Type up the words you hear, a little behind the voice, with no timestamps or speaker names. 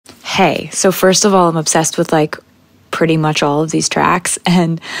okay, so first of all, I'm obsessed with like pretty much all of these tracks,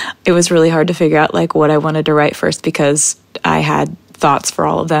 and it was really hard to figure out like what I wanted to write first because I had thoughts for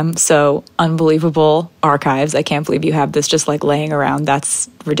all of them. So unbelievable archives. I can't believe you have this just like laying around. That's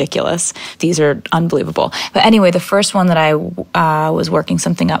ridiculous. These are unbelievable. But anyway, the first one that I was working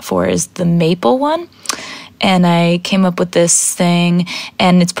something up for is the maple one. And I came up with this thing,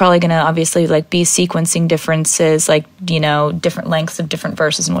 and it's probably going to obviously like be sequencing differences, like, you know, different lengths of different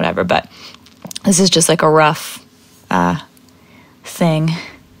verses and whatever. But this is just like a rough thing.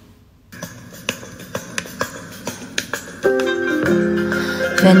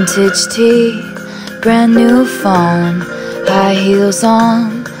 Vintage tea, brand new phone, high heels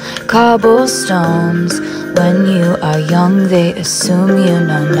on, cobblestones. When you are young, they assume you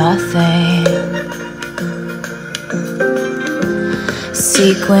know nothing.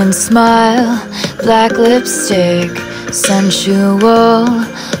 Sequin smile, black lipstick, sensual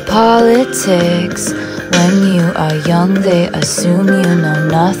politics. When you are young, they assume you know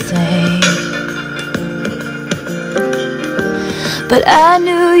nothing. But I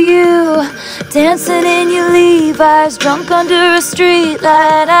knew you, dancing in your Levi's, drunk under a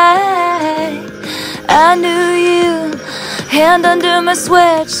streetlight. I knew you, hand under my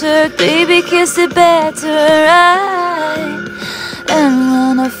sweatshirt, baby, kiss it better. And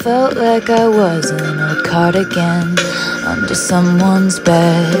when I felt like I was an old cardigan under someone's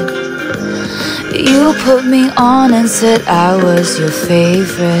bed, you put me on and said I was your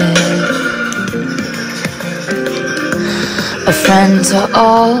favorite. A friend to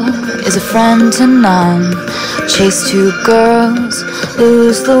all is a friend to none. Chase two girls,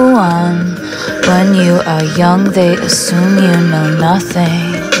 lose the one. When you are young, they assume you know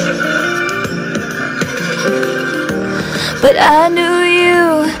nothing. But I knew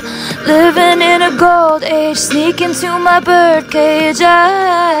you, living in a gold age, sneak into my birdcage.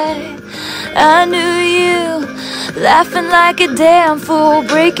 I knew you, laughing like a damn fool,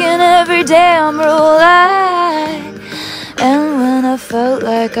 breaking every damn rule. And when I felt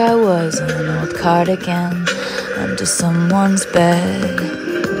like I was an old cardigan under someone's bed,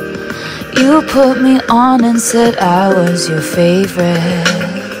 you put me on and said I was your favorite.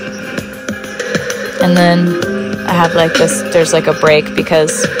 And then I have like this, there's like a break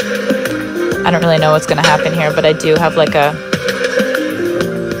because I don't really know what's gonna happen here, but I do have like a,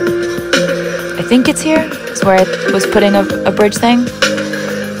 I think it's here, it's where I was putting a bridge thing.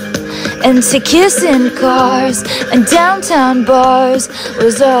 And to kiss in cars and downtown bars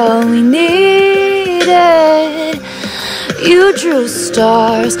was all we needed. You drew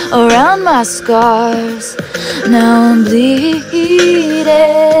stars around my scars. Now I'm bleeding.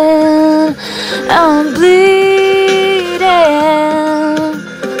 Now I'm bleeding.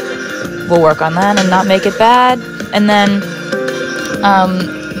 We'll work on that and not make it bad. And then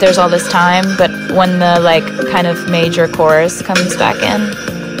there's all this time, but when the like kind of major chorus comes back in,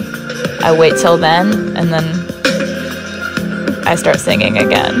 I wait till then, and then I start singing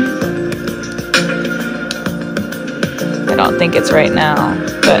again. I don't think it's right now,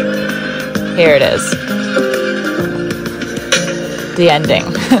 but here it is. The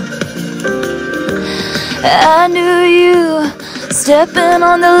ending. I knew you, stepping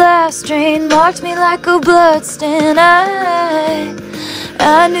on the last train, marked me like a bloodstain.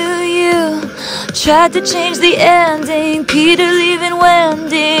 I knew you, tried to change the ending, Peter leaving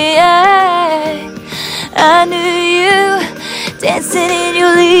Wendy. I knew you, dancing in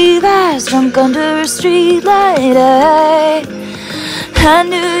your Levi's, drunk under a streetlight. I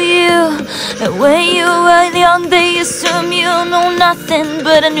knew you, that when you were young they assume you know nothing.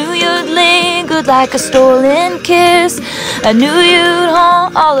 But I knew you'd lingered like a stolen kiss. I knew you'd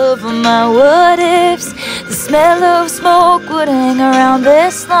haunt all over my what ifs. The smell of smoke would hang around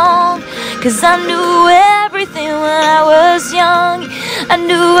this long, 'cause I knew everything when I was young. I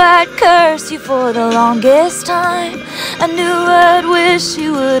knew I'd curse you for the longest time. I knew I'd wish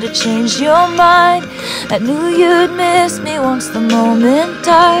you would have changed your mind. I knew you'd miss me once the moment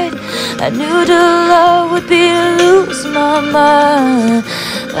died. I knew to love would be to lose my mind.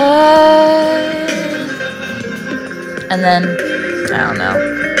 And then, I don't know,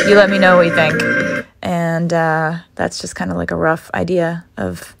 you let me know what you think. And that's just kind of like a rough idea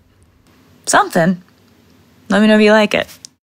of something. Let me know if you like it.